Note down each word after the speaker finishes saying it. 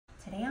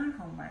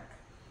homework.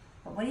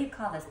 But what do you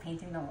call this?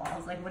 Painting the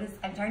walls? Like what is,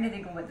 I'm trying to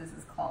think of what this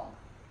is called.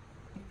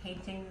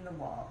 Painting the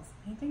walls.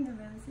 Painting the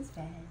roses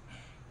red.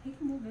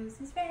 Painting the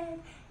roses red.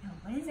 No,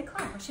 what is it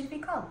called? What should it be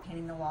called?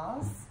 Painting the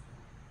walls?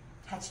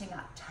 Touching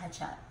up.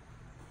 Touch up.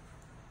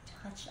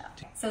 Touch up.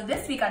 So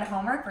this week on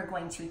homework, we're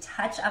going to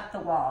touch up the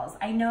walls.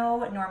 I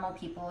know normal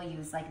people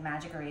use like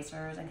magic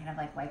erasers and kind of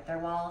like wipe their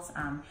walls,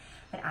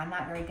 but I'm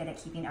not very good at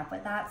keeping up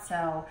with that.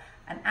 So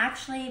I'm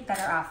actually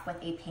better off with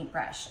a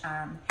paintbrush.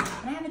 And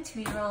I have a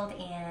 2-year-old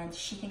and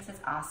she thinks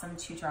it's awesome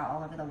to draw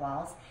all over the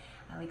walls.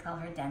 We call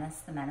her Dennis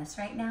the Menace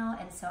right now.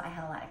 And so I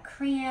have a lot of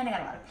crayon, I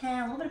got a lot of pen,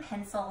 a little bit of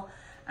pencil.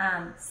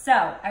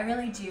 So I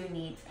really do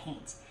need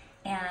paint.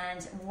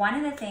 And one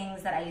of the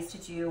things that I used to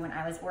do when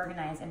I was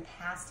organized in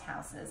past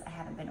houses, I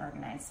haven't been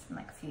organized in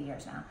like a few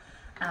years now,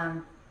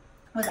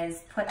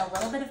 was put a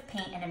little bit of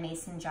paint in a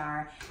mason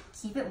jar,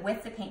 keep it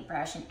with the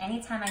paintbrush, and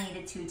anytime I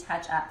needed to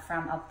touch up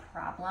from a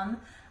problem,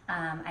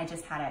 I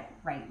just had it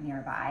right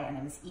nearby and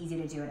it was easy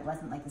to do and it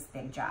wasn't like this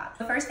big job.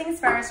 So first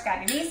things first,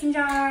 grab your mason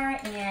jar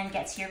and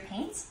get to your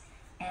paint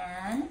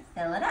and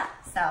fill it up.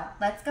 So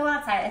let's go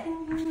outside. I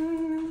think,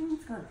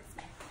 let's go this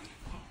way.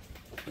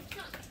 Okay.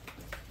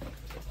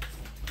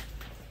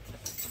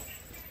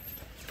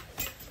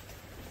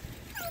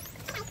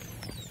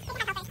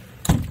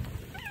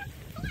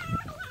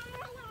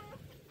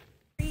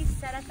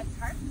 Set up a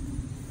tarp,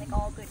 like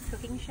all good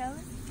cooking shows.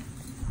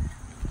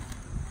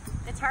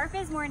 The tarp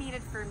is more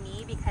needed for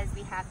me because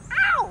we have,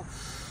 ow!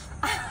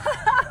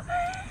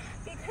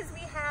 Because we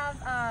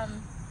have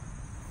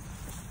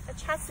a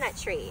chestnut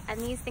tree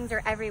and these things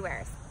are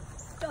everywhere.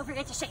 Don't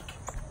forget to shake.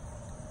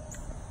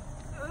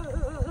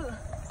 Ooh.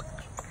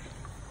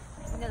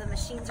 You know, the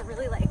machines are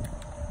really like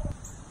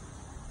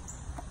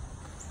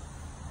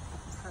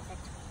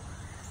perfect.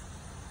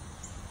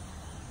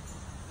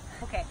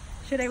 Okay,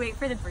 should I wait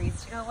for the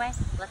breeze to go away?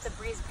 Let the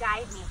breeze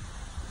guide me.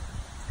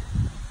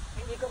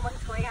 Inigo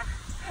Montoya.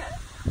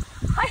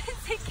 Why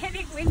is it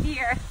getting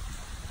windier?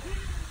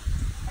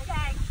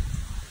 Okay.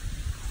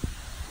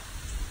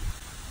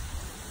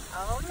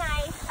 Oh,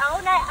 nice.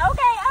 Oh, nice.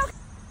 Okay, okay.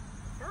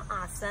 Not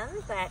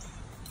awesome, but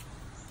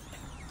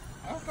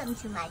welcome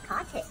to my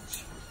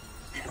cottage.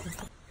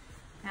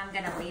 Now I'm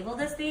gonna label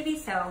this baby,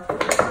 so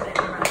put it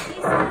in round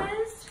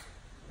pieces.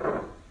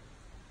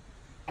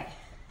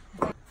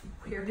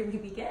 Where do we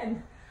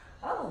begin?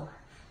 Oh,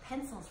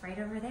 pencils right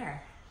over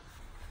there.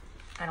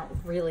 I don't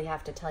really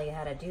have to tell you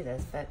how to do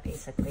this, but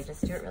basically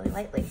just do it really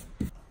lightly.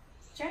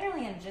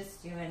 Generally, I'm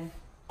just doing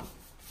a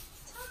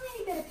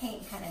tiny bit of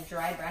paint, kind of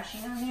dry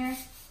brushing on there.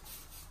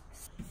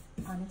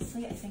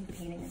 Honestly, I think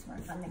painting is more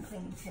fun than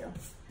cleaning too.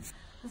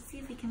 Let's see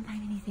if we can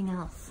find anything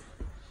else.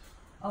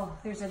 Oh,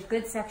 there's a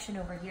good section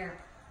over here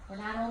where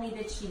not only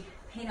did she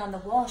paint on the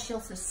wall, she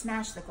also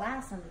smashed the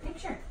glass on the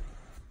picture.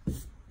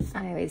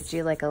 I always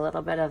do like a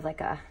little bit of like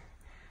a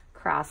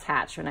cross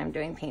hatch when I'm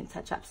doing paint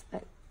touch-ups,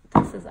 but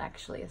this is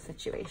actually a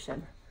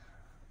situation.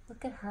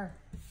 Look at her.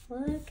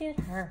 Look at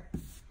her.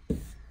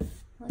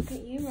 Look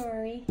at you,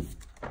 Rory.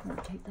 Let me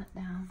take that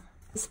down.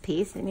 This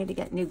piece, I need to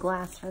get new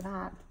glass for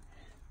that.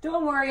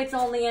 Don't worry, it's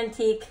only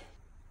antique.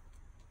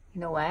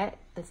 You know what?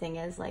 The thing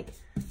is, like,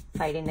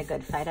 fighting the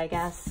good fight, I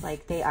guess.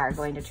 Like, they are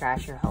going to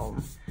trash your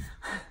home.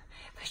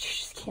 But you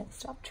just can't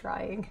stop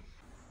trying.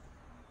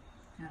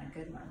 Not a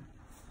good one.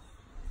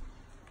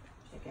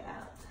 Check it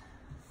out.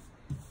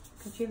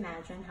 Could you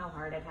imagine how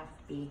hard it'd have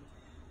to be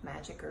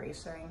magic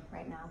erasering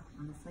right now,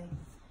 honestly?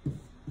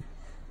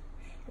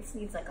 This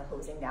needs like a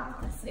hosing down,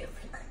 honestly.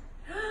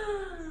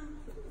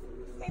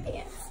 My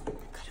pants. Good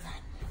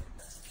run.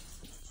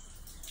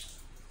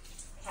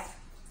 Okay.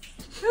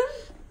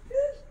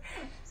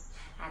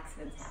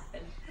 Accidents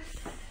happen.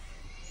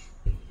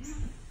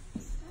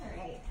 All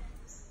right.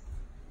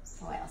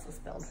 Oh, I also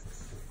spilled. This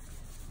is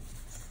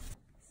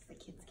the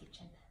kids'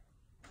 kitchen.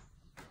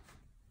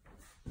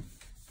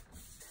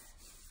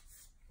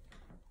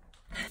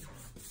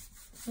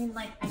 I mean,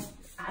 like,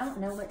 I don't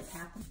know what's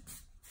happened.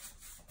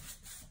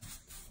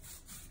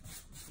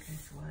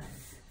 This was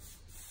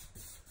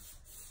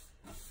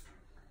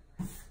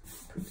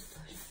poop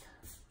explosion.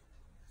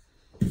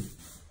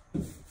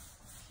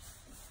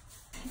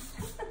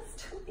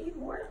 Still need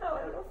more though.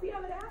 I don't know if we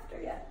have it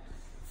after yet.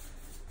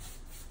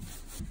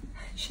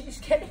 She's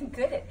getting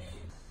good at.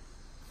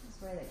 This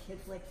is where the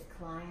kids like to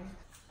climb.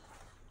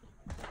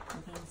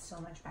 I'm getting so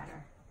much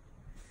better.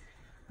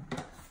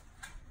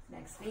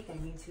 Next week I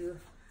need to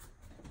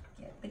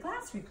get the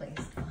glass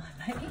replaced on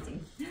my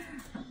painting.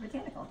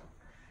 Mechanical.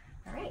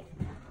 All right.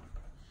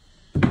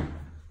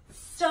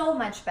 So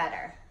much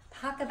better.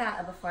 Talk about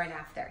a before and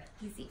after.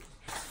 Easy.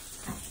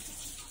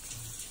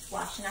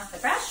 Washing off the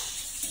brush.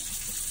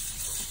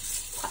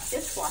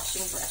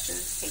 Dishwashing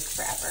brushes take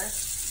forever.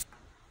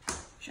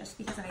 Just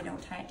because if I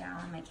don't tie it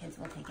down, my kids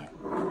will take it.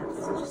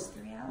 That's just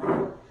the reality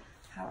of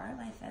how our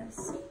life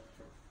is.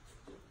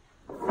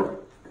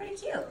 Pretty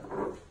cute.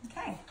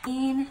 Okay.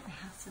 Clean. The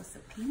house feels so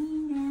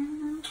clean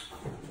now.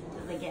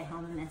 Until they get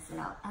home and mess it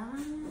all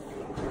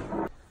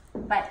up.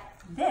 But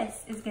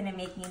this is going to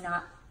make me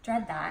not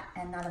dread that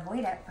and not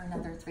avoid it for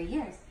another 3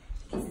 years.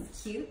 This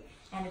is cute,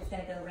 and it's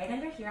gonna go right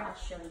under here. I'll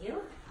show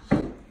you.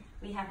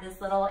 We have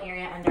this little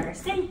area under our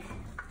sink.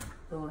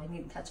 Oh, I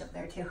need to touch up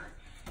there too.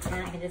 And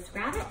I can just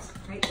grab it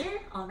right there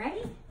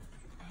already.